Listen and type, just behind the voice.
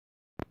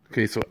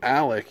Okay, so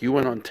Alec, you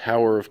went on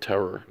Tower of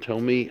Terror. Tell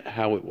me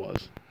how it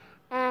was.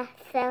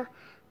 So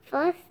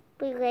first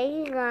we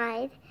lay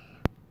ride,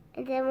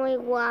 and then we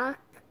walk,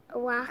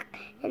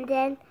 and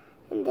then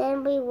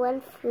we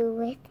went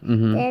through it.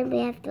 Mm-hmm. Then we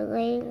have to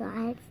lay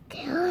ride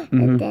still,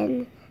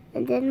 Mm-hmm.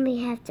 and then we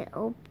have to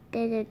open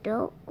the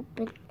door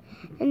open.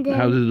 And then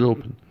How did it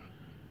open?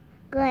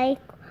 like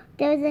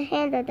there was a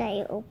handle that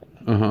you open.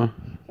 Uh-huh.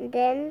 And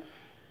then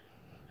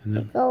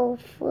go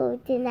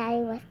through. Then I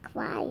was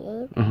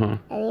crying, and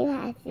you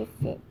had to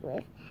sit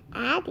with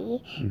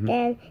Addie.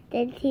 Then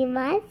he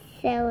was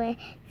so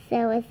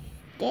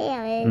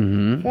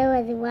scared. So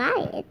was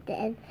Wyatt.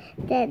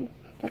 Then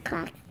the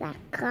clock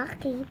stopped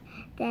clocking.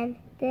 Then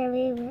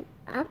we went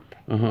up,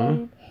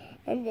 and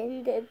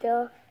then the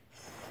door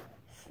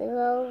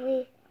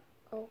slowly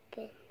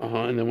opened.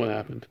 And then what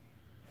happened?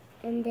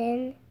 And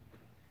then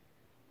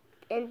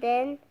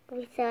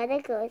we saw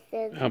the ghosts.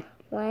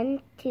 1,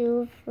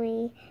 2,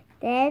 3.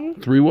 Then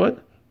 3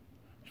 what?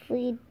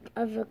 3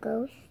 of the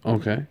ghosts.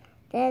 Okay.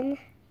 Then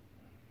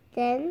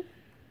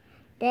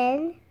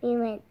we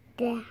went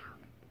down.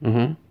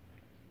 And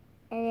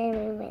then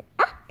we went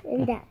up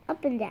and down,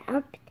 up and down,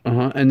 up.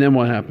 And then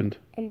what happened?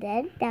 And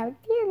then down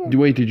the other.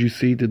 Wait, did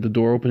the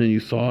door open and you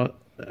saw it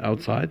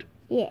outside?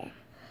 Yeah.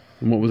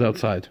 And what was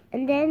outside?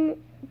 And then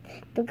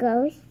the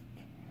ghost.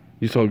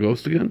 You saw a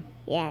ghost again?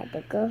 Yeah,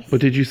 the ghost. But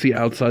did you see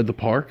outside the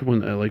park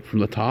when, like, from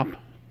the top?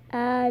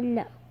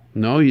 No.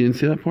 No, you didn't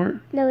see that part?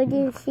 No, we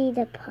didn't see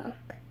the park.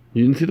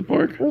 You didn't see the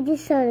park? We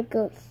just saw the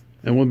ghost.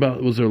 And what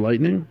about, was there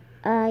lightning?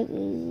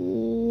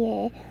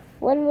 Yeah.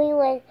 When we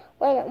went,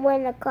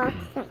 when the clock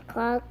stopped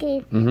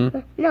clocking.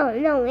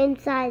 No,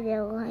 inside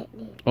the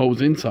lightning. Oh, it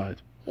was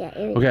inside? Yeah.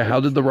 Okay,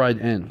 how did the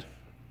ride end?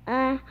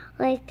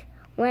 Like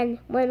when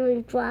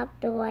we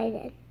dropped the light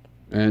in.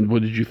 And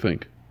what did you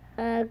think?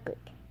 Good.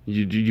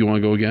 You want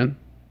to go again?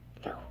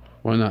 No.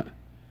 Why not?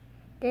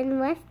 Then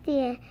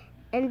Westy,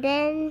 and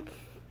then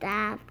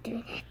stop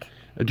doing it.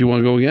 Do you want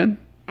to go again?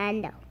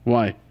 No.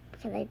 Why?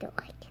 Because I don't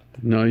like it.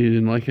 No, you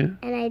didn't like it?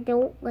 And I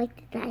don't like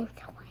the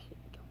dinosaur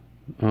ride.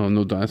 Oh,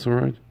 no dinosaur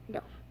ride? No.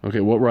 Okay,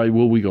 what ride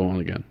will we go on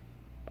again?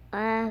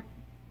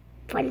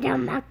 Thunder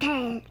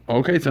Mountain.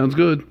 Okay, sounds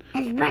good.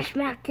 And Splash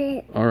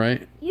Mountain. All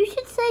right. You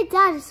should say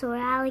dinosaur,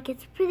 Alec.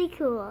 It's pretty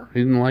cool.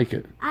 He didn't like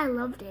it. I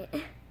loved it.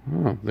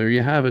 Oh, there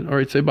you have it. All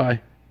right, say bye.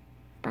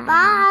 Bye.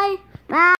 Bye.